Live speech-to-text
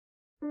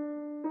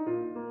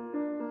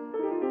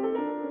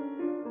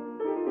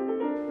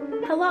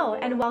Hello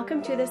and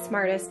welcome to the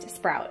Smartest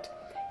Sprout.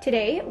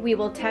 Today we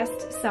will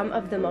test some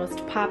of the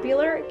most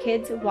popular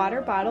kids water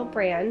bottle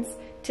brands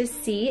to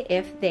see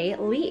if they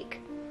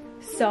leak.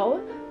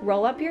 So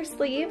roll up your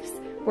sleeves.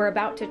 We're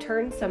about to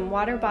turn some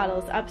water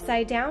bottles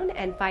upside down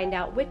and find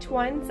out which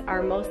ones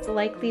are most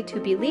likely to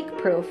be leak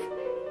proof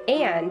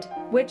and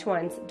which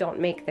ones don't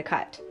make the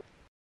cut.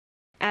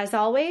 As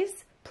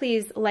always,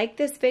 please like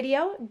this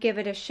video, give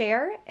it a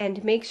share,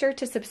 and make sure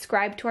to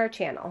subscribe to our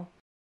channel.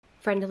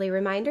 Friendly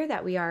reminder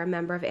that we are a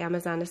member of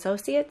Amazon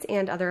Associates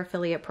and other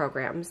affiliate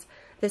programs.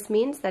 This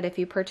means that if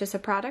you purchase a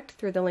product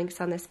through the links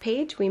on this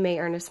page, we may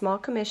earn a small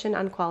commission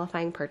on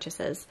qualifying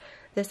purchases.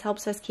 This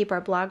helps us keep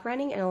our blog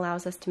running and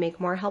allows us to make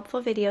more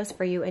helpful videos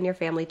for you and your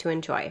family to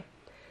enjoy.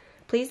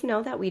 Please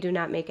know that we do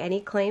not make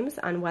any claims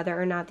on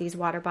whether or not these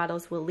water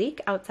bottles will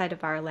leak outside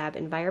of our lab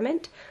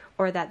environment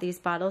or that these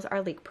bottles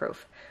are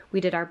leak-proof.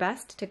 We did our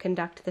best to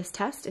conduct this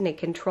test in a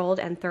controlled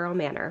and thorough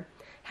manner.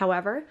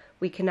 However,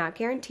 we cannot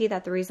guarantee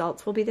that the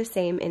results will be the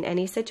same in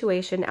any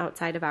situation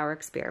outside of our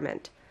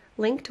experiment.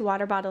 Linked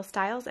water bottle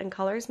styles and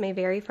colors may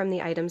vary from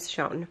the items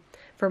shown.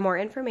 For more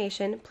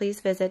information,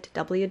 please visit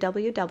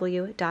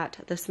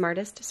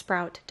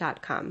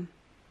www.thesmartestsprout.com.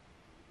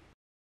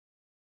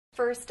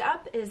 First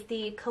up is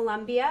the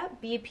Columbia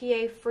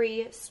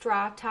BPA-free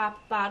straw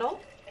top bottle.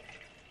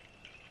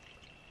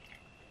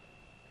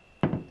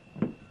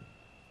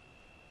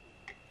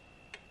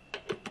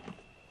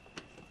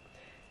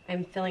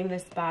 I'm filling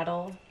this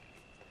bottle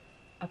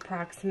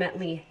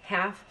approximately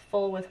half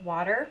full with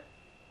water.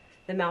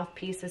 The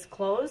mouthpiece is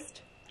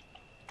closed.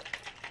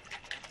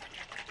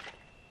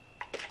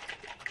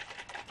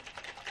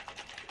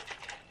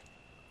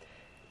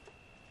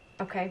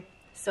 Okay,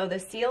 so the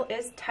seal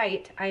is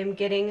tight. I am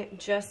getting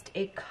just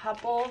a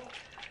couple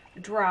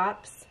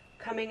drops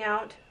coming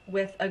out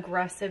with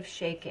aggressive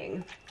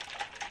shaking.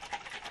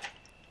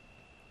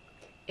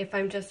 If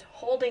I'm just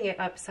holding it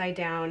upside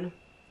down,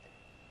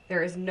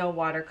 there is no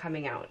water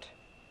coming out,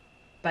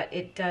 but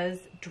it does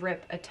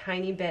drip a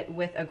tiny bit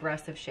with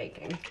aggressive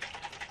shaking.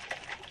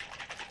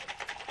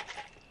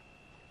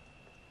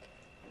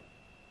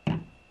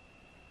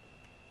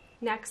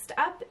 Next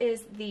up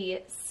is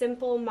the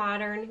Simple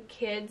Modern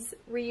Kids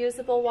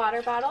reusable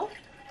water bottle.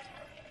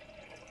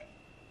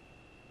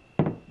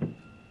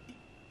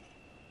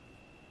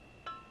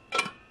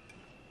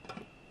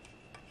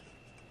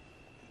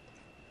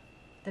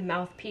 The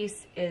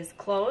mouthpiece is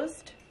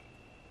closed.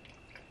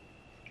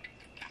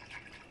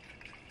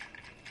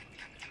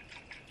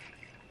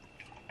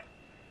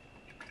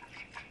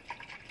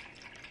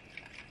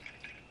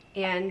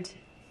 And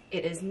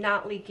it is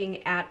not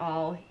leaking at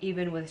all,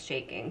 even with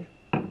shaking.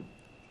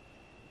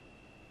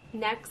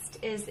 Next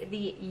is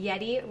the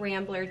Yeti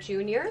Rambler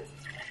Jr.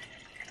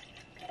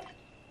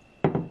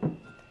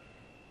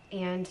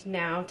 And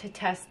now to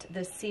test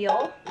the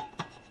seal.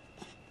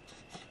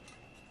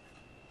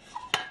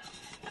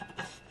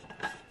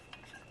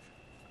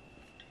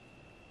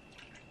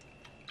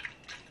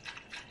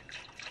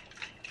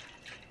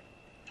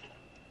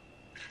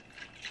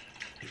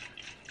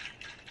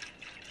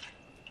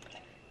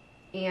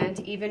 And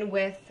even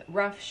with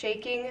rough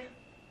shaking,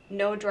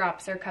 no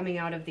drops are coming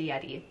out of the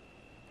Yeti.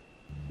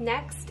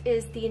 Next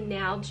is the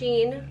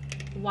Nalgene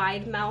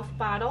wide mouth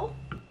bottle.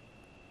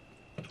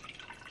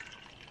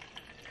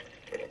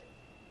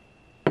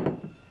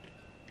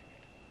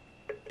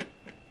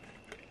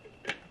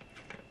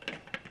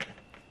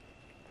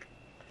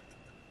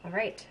 All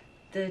right,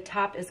 the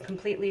top is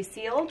completely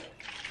sealed.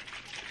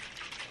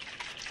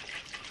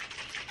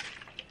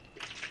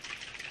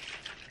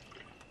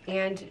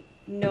 And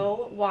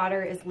no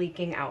water is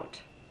leaking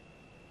out.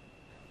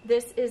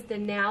 This is the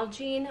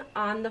Nalgene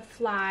On the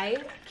Fly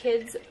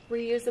Kids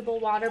reusable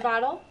water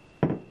bottle.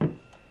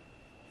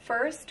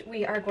 First,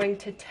 we are going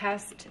to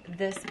test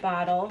this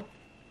bottle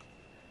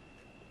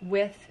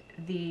with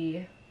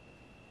the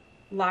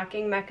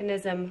locking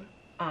mechanism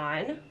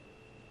on.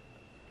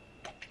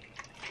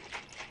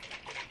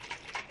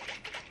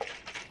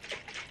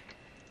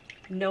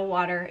 No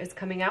water is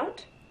coming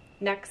out.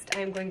 Next,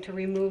 I'm going to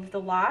remove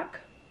the lock.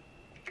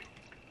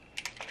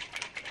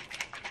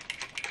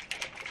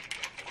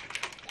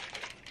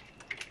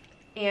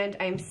 And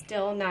I'm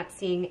still not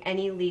seeing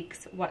any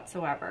leaks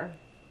whatsoever.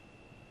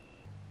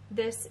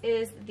 This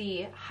is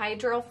the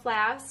Hydro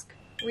Flask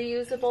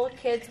reusable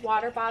kids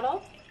water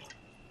bottle.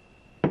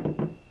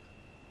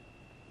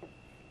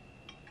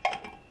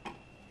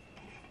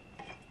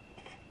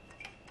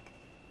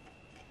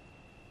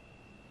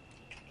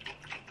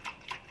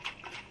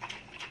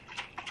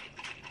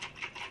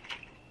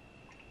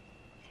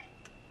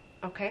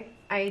 Okay,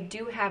 I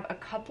do have a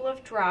couple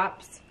of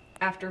drops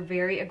after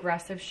very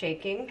aggressive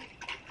shaking,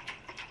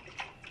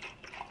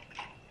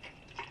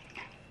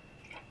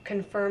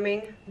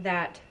 confirming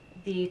that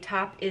the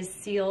top is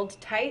sealed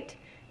tight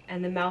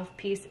and the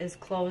mouthpiece is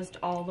closed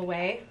all the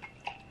way.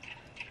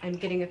 I'm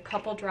getting a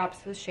couple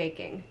drops with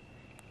shaking.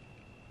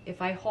 If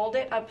I hold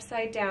it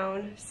upside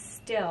down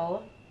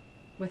still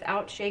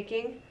without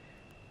shaking,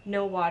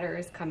 no water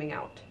is coming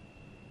out.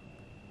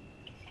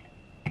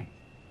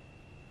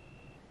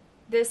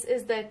 This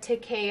is the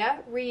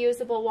Takea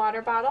reusable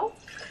water bottle.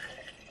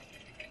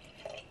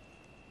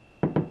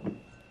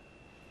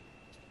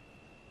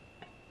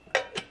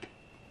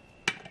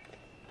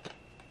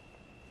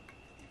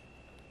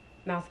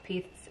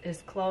 Mouthpiece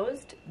is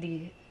closed,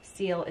 the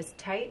seal is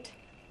tight.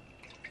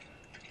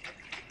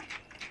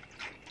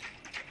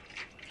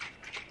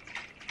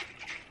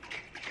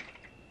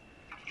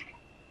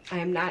 I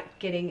am not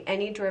getting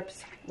any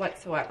drips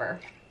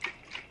whatsoever.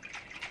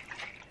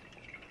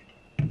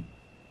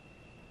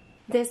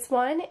 This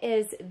one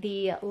is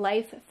the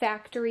Life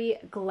Factory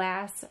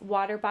glass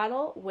water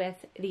bottle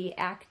with the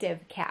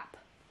active cap.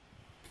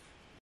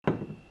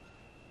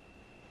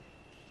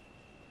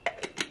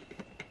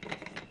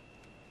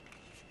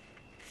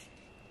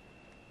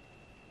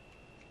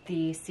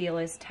 The seal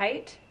is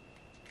tight,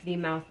 the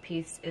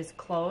mouthpiece is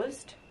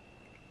closed.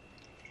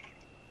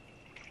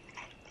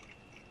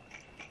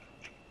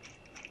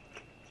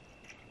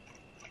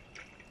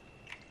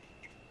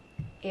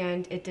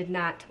 And it did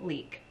not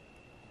leak.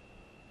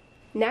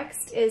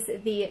 Next is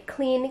the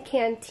Clean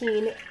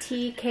Canteen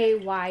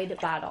TK Wide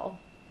bottle.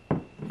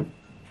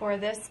 For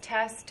this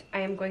test, I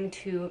am going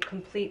to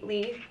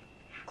completely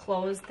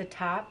close the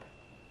top.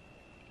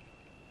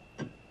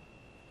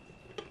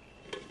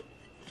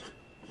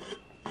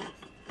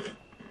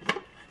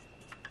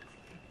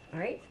 All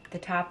right, the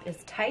top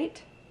is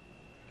tight.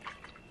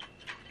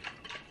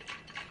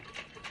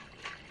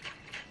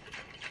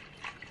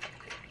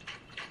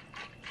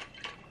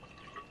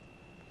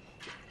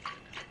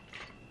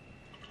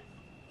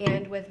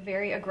 And with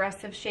very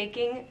aggressive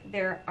shaking,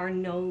 there are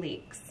no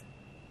leaks.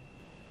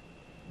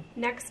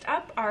 Next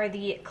up are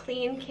the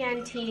Clean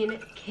Canteen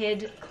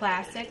Kid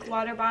Classic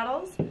water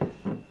bottles.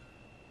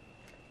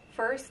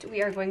 First,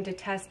 we are going to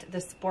test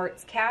the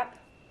sports cap.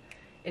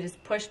 It is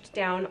pushed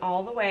down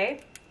all the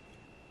way.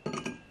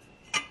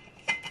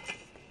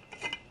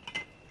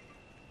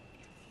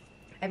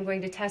 I'm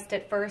going to test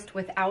it first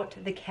without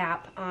the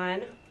cap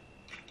on.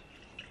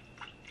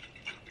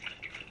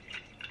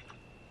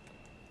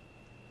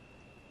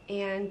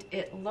 And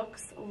it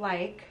looks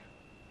like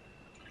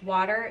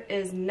water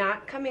is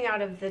not coming out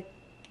of the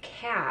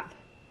cap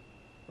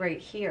right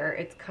here.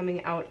 It's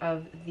coming out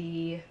of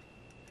the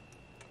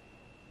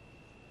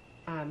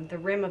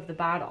rim of the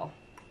bottle.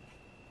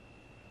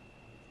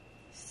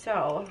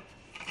 So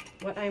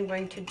what I'm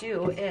going to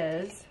do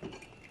is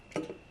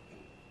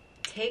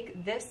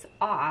take this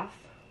off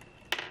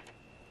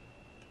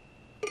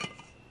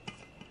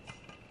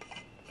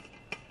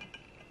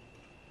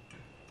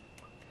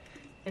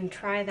and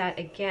try that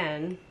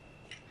again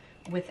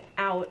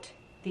without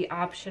the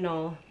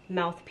optional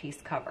mouthpiece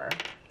cover.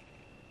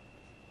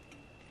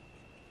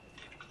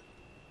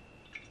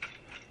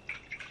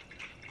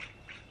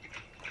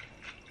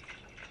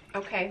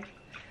 Okay,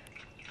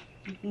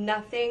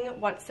 nothing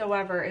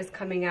whatsoever is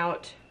coming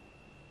out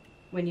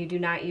when you do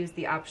not use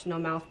the optional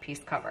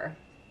mouthpiece cover.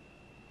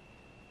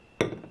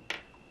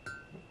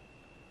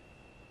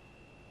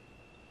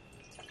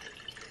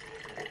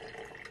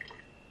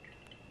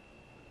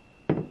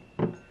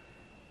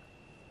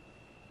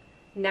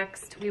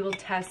 Next, we will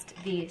test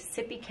the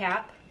sippy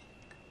cap,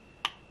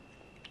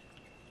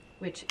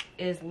 which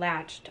is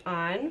latched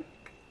on.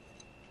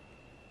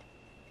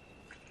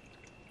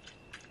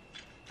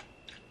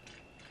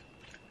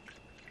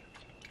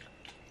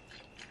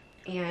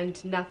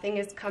 And nothing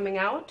is coming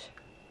out.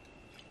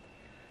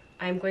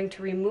 I'm going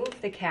to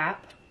remove the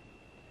cap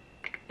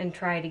and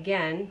try it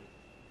again.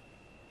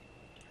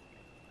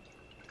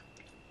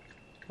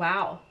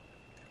 Wow.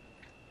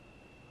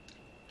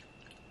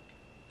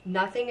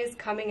 Nothing is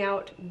coming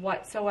out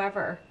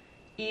whatsoever,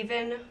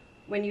 even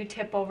when you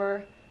tip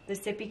over the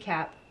sippy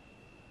cap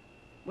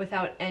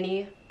without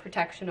any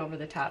protection over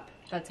the top.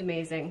 That's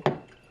amazing.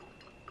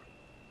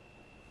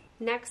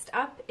 Next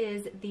up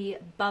is the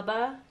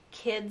Bubba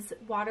Kids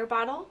water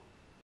bottle.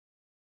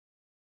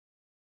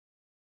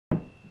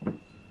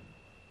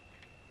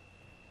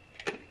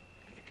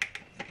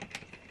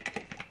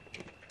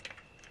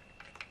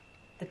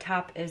 The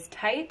top is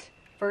tight.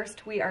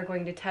 First, we are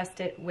going to test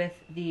it with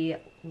the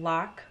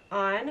lock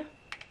on.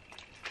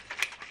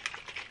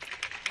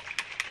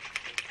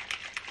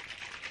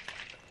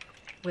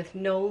 With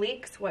no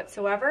leaks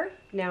whatsoever.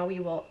 Now we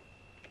will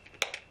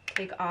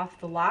take off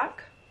the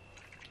lock.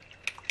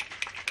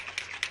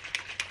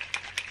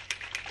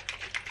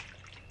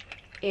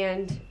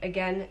 And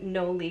again,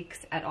 no leaks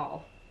at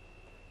all.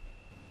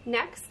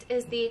 Next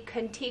is the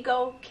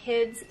Contigo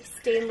Kids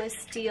stainless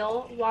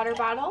steel water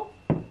bottle.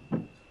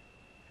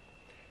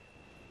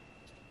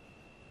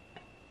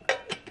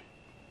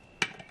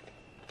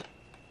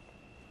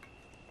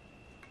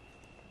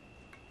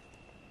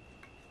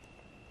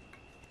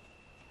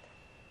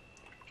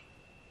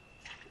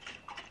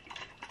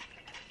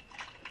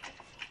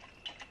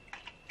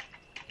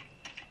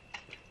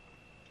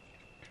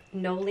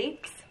 No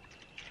leaks.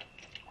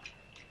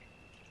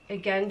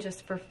 Again,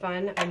 just for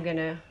fun, I'm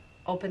gonna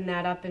open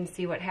that up and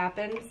see what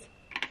happens.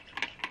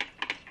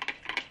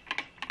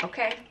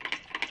 Okay.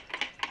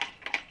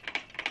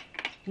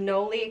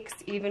 No leaks,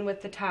 even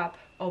with the top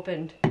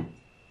opened.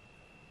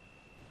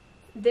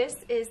 This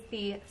is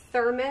the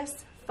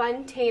Thermos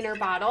Funtainer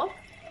bottle.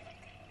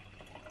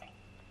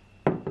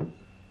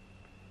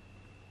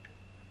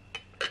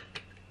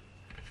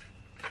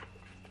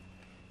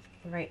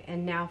 All right,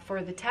 and now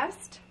for the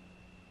test.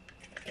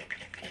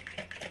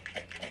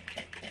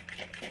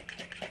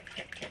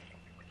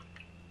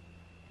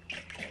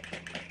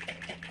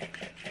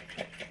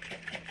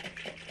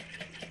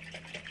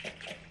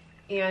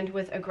 And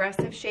with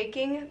aggressive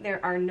shaking,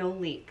 there are no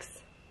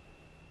leaks.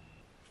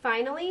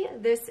 Finally,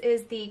 this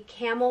is the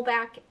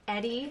Camelback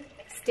Eddy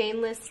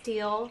stainless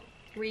steel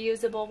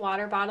reusable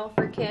water bottle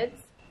for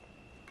kids.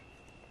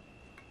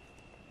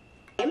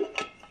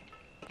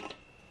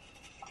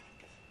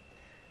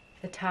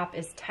 The top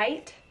is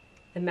tight,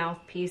 the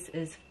mouthpiece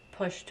is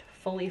pushed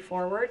fully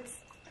forwards.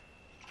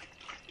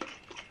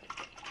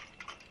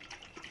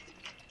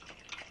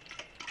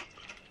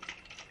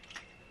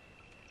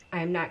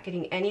 I am not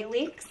getting any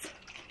leaks.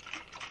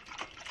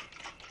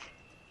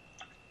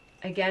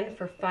 Again,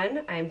 for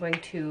fun, I'm going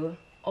to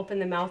open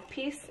the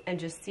mouthpiece and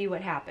just see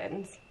what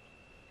happens.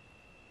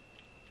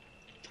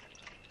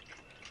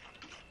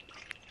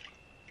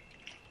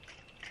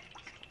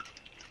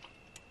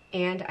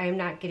 And I am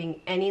not getting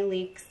any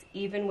leaks,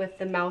 even with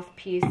the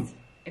mouthpiece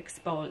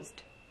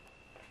exposed.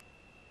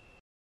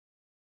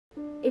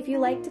 If you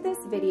liked this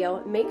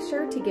video, make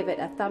sure to give it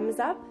a thumbs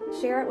up,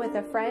 share it with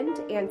a friend,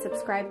 and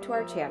subscribe to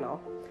our channel.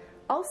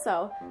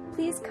 Also,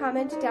 please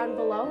comment down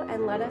below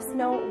and let us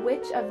know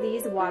which of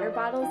these water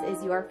bottles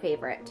is your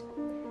favorite.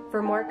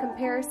 For more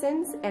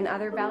comparisons and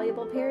other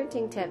valuable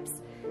parenting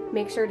tips,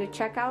 make sure to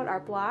check out our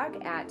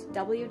blog at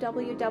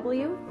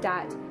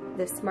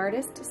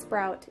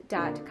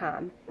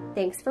www.thesmartestsprout.com.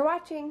 Thanks for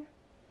watching!